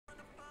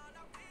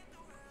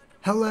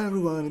Hello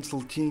everyone, it's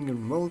King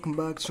and welcome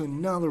back to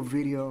another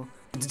video.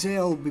 Today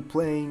I'll be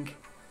playing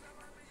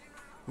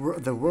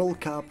the World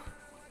Cup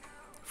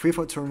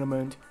FIFA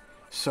tournament.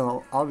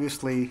 So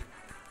obviously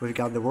we've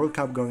got the World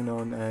Cup going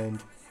on, and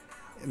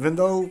even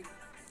though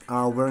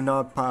we're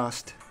not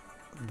past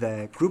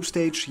the group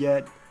stage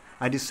yet,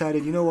 I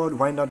decided, you know what,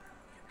 why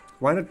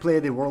not play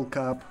the World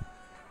Cup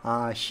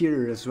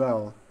here as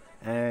well,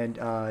 and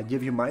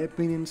give you my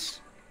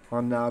opinions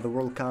on the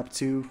World Cup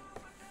too.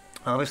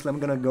 Obviously, I'm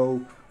gonna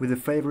go with the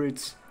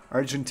favorites,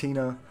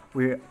 Argentina,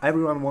 where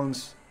everyone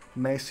wants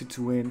Messi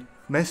to win.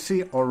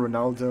 Messi or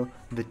Ronaldo,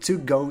 the two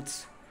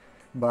GOATs,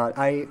 but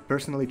I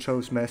personally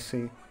chose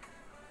Messi.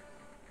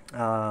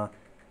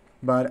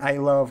 But I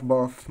love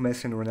both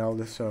Messi and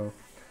Ronaldo, so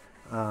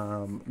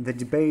the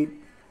debate,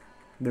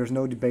 there's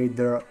no debate,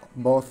 they're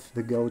both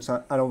the GOATs.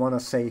 I don't want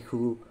to say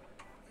who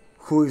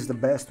is the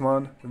best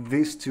one.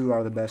 These two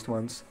are the best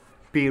ones,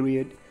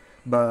 period.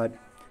 But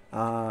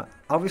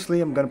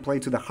obviously I'm gonna play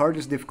to the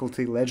hardest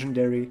difficulty,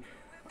 legendary,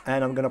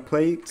 and I'm gonna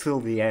play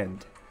till the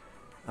end.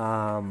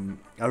 I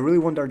really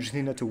want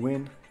Argentina to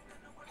win,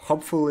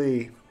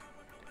 hopefully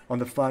on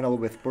the final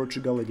with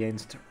Portugal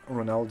against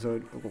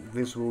Ronaldo.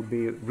 This will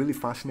be really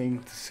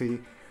fascinating to see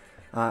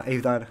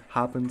if that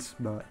happens,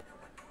 but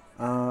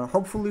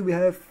hopefully we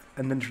have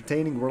an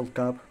entertaining World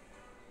Cup,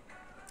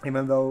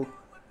 even though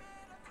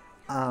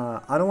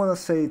I don't want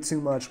to say too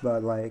much,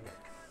 but like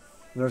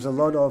there's a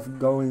lot of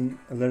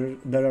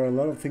there are a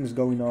lot of things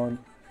going on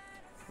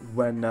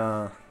when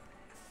a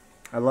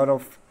lot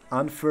of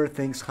unfair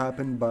things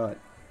happen, but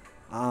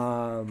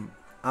I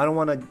don't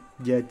want to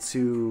get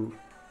to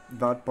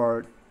that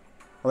part.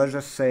 Let's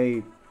just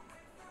say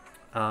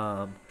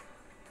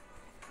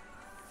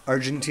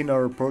Argentina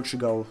or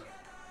Portugal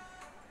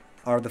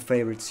are the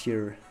favorites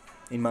here,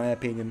 in my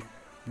opinion,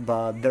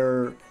 but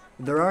there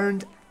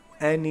aren't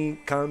any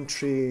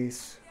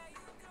countries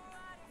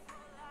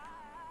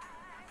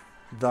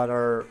that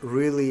are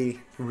really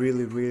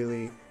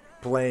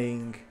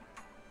playing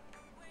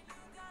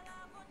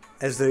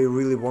as they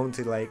really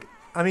wanted. Like,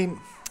 I mean,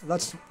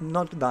 that's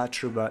not that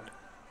true, but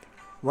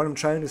what I'm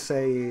trying to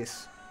say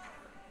is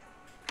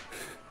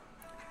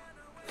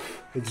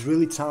it's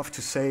really tough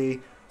to say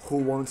who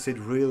wants it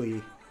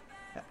really,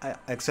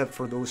 except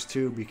for those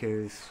two,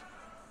 because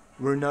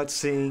we're not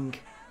seeing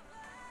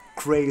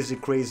crazy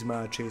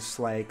matches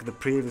like the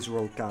previous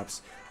World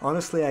Cups.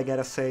 Honestly, I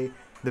gotta say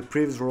the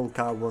previous World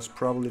Cup was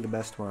probably the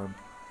best one,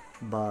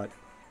 but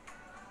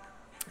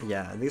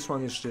yeah, this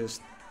one is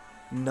just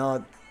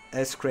not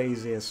as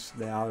crazy as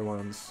the other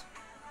ones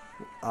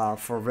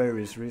for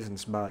various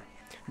reasons, but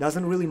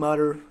doesn't really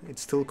matter,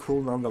 it's still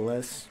cool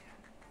nonetheless.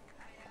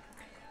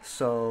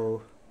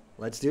 So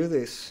let's do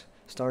this,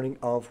 starting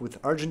off with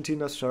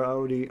Argentina,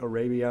 Saudi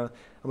Arabia, and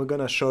we're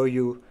gonna show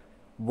you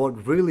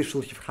what really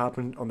should have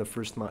happened on the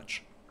first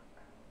match.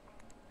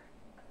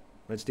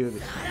 Let's do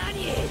this.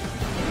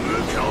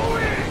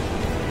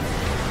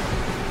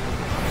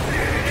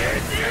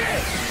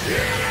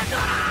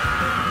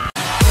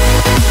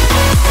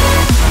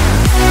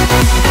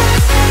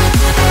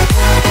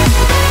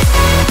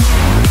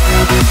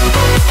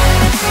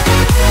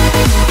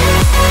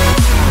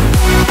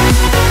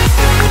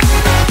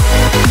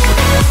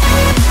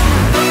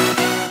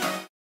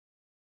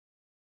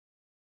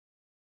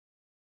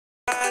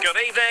 Good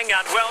evening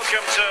and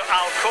welcome to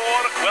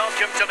Al-Khor,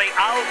 welcome to the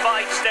Al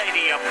Bayt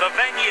Stadium, the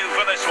venue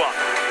for this one.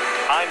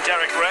 I'm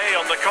Derek Ray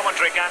on the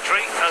commentary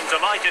gantry and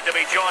delighted to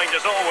be joined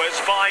as always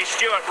by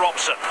Stuart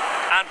Robson.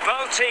 And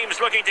both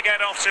teams looking to get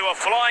off to a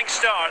flying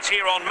start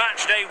here on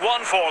match day 1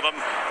 for them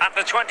at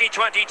the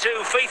 2022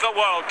 FIFA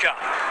World Cup.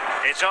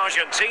 It's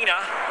Argentina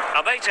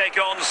and they take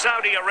on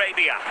Saudi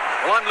Arabia.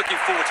 Well, I'm looking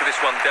forward to this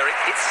one, Derek.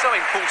 It's so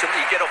important that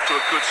you get off to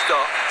a good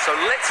start. So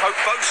let's hope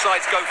both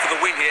sides go for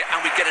the win here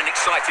and we get an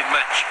exciting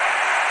match.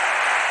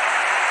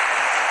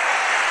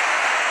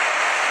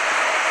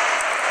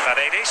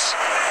 Paredes,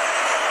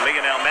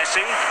 Lionel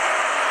Messi,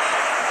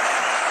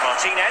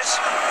 Martinez,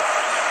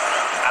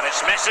 and it's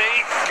Messi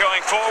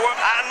going forward,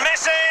 and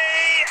Messi,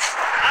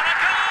 and a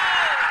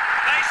goal!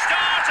 They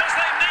start as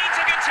they need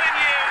to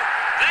continue.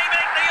 They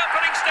make the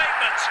opening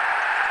statement.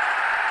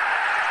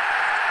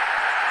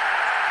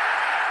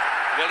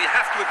 Well, you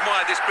have to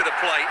admire this bit of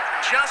play.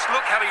 Just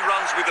look how he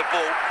runs with the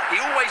ball. He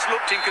always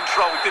looked in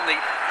control, didn't he?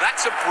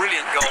 That's a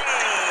brilliant goal.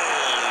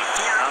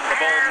 And the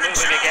ball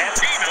moving again.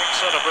 What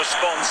sort of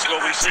response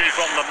will we see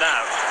from them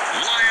now?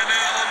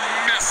 Lionel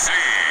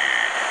Messi.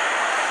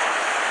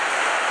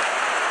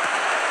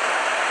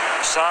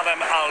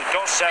 Salem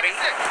Al-Dossari.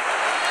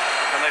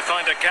 Can they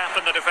find a gap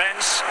in the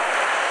defence?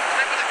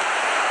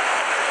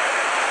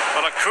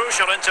 Well, a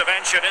crucial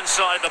intervention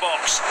inside the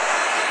box.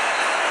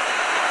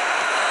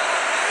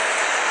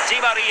 Di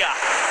Maria.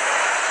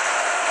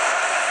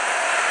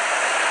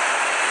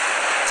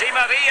 Di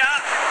Maria.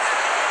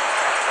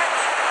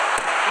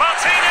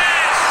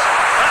 Martinez!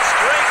 That's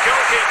great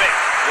goalkeeping.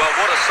 Well,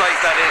 what a save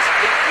that is.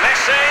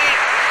 Messi.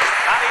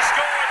 And he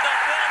scored not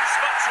once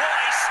but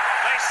twice.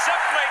 They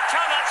simply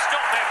cannot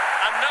stop him.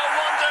 And no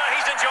wonder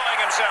he's enjoying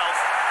himself.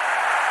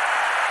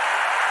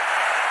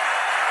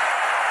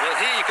 Well,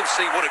 here you can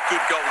see what a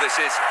good goal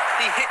this is.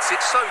 He hits it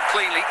so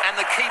cleanly, and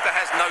the keeper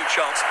has no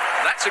chance.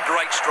 That's a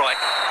great strike.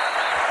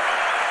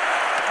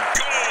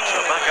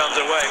 So back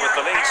underway with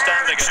the lead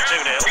standing at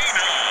 2-0.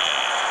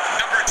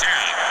 Number 10,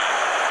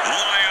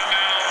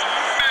 Lionel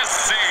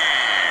Messi.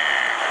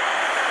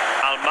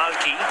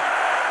 Al-Malki.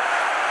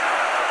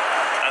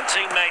 And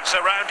teammates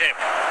around him.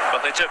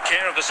 But they took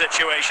care of the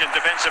situation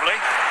defensively.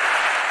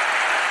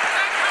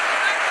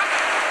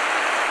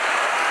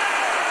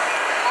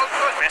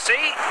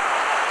 Messi.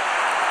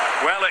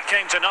 Well, it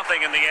came to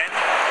nothing in the end.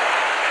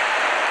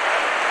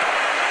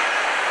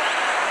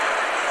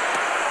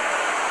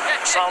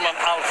 Salman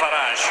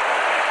Al-Faraj.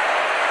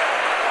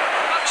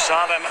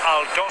 Salem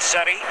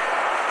Al-Dossari.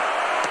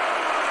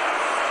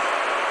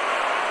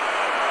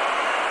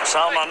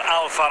 Salman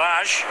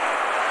Al-Faraj.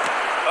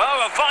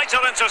 Oh, a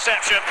vital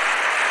interception.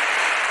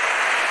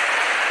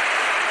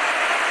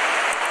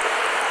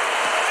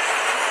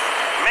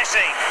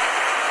 Messi.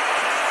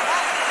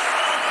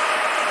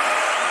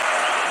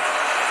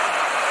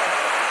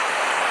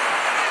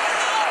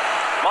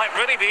 Might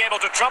really be able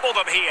to trouble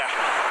them here.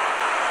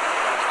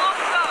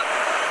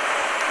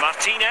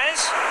 Martinez.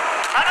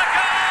 And a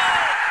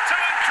goal to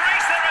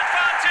increase their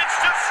advantage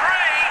to 3.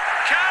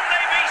 Can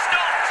they be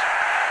stopped?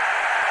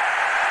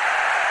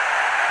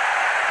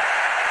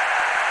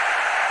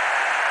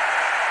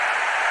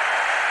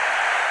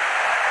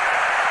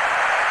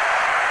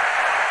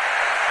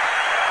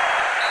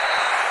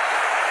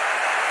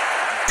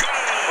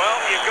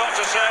 Well, you've got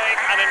to say,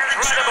 an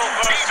incredible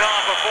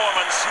first-half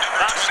performance.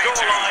 That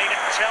scoreline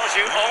tells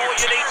you all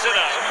you need to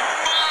know.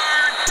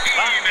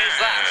 That is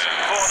that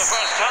for the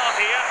first half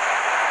here.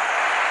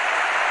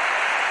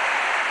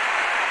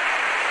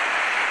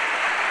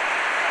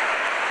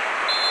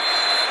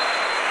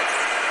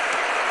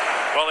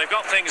 Well, they've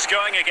got things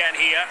going again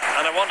here,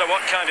 and I wonder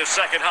what kind of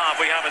second half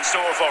we have in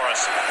store for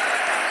us.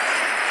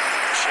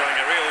 Showing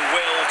a real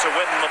will to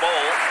win the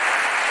ball.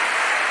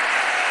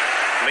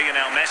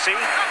 Lionel Messi.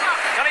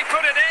 Can he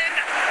put it in?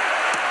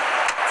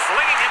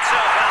 Flinging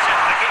himself at it,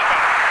 the keeper.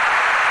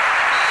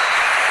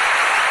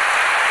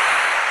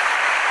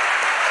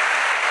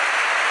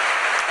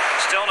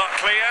 Still not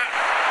clear.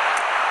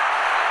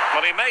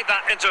 Well, he made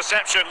that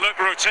interception look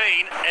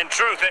routine. In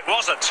truth, it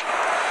wasn't.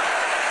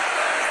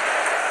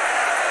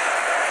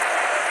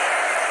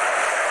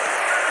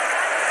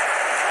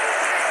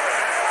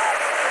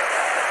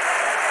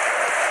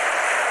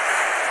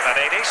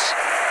 Paredes.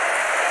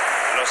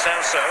 Lo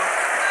Celso.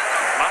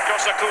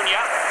 Marcos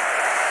Acuna.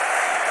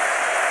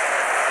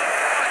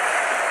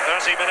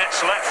 30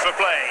 minutes left for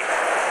play.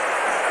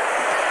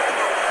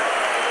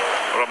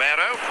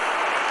 Romero.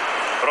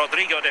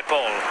 Rodrigo de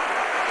Paul.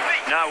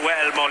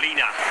 Nahuel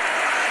Molina.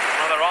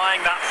 Well, they're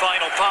eyeing that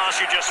final pass,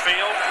 you just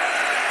feel.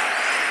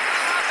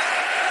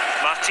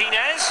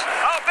 Martinez.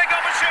 Oh, big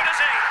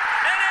opportunity.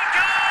 In it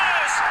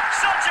goes!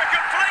 Such a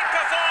complete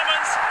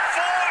performance.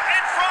 4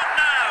 in front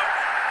now.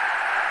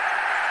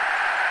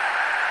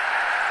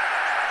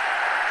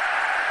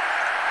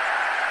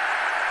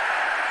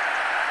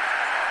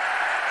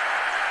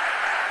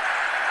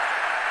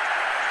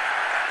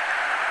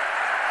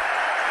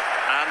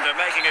 And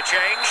they're making a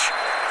change.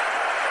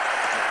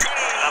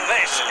 And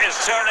this is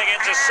turning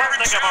into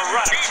something of a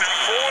rout. 4-0.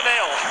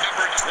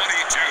 Number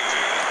 22,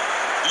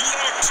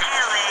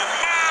 Lautaro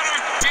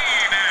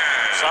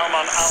Martinez.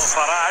 Salman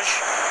Al-Faraj.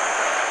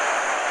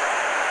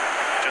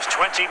 Just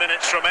 20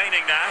 minutes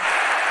remaining now.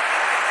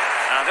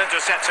 And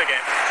intercepts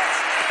again.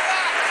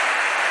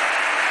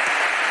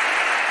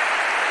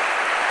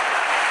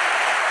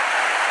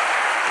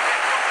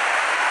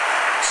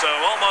 So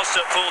almost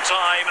at full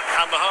time,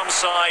 and the home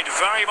side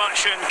very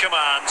much in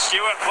command.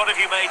 Stuart, what have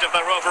you made of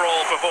their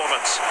overall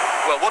performance?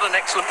 Well, what an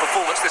excellent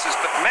performance this has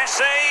been.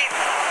 Messi,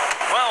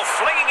 well,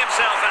 flinging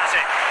himself at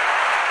it.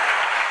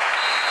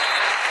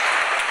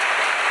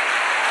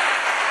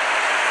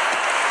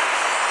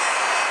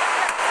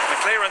 The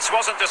clearance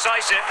wasn't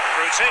decisive.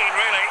 Routine,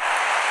 really.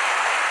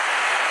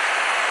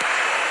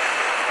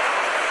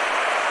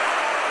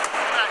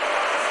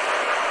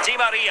 Di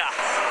Maria.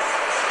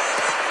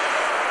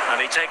 And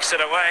he takes it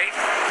away.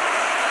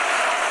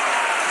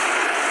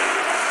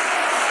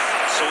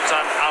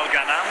 Sultan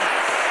Al-Ghanam.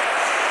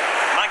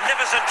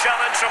 Magnificent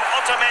challenge from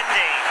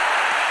Otamendi.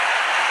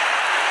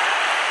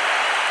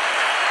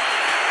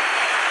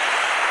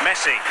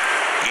 Messi.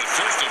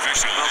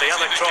 Well, the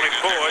electronic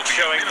board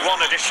showing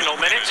 1 additional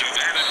minute.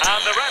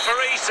 And the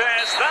referee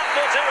says that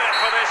will do it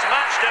for this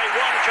matchday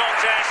 1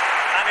 contest.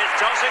 And it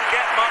doesn't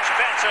get much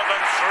better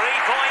than 3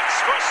 points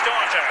for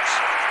starters.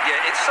 Yeah,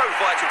 it's so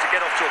vital to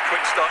get off to a quick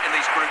start in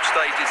these group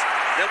stages.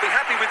 They'll be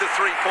happy with the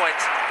 3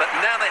 points, but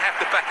now they have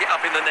to back it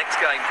up in the next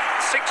game.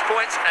 6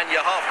 points and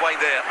you're halfway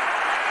there.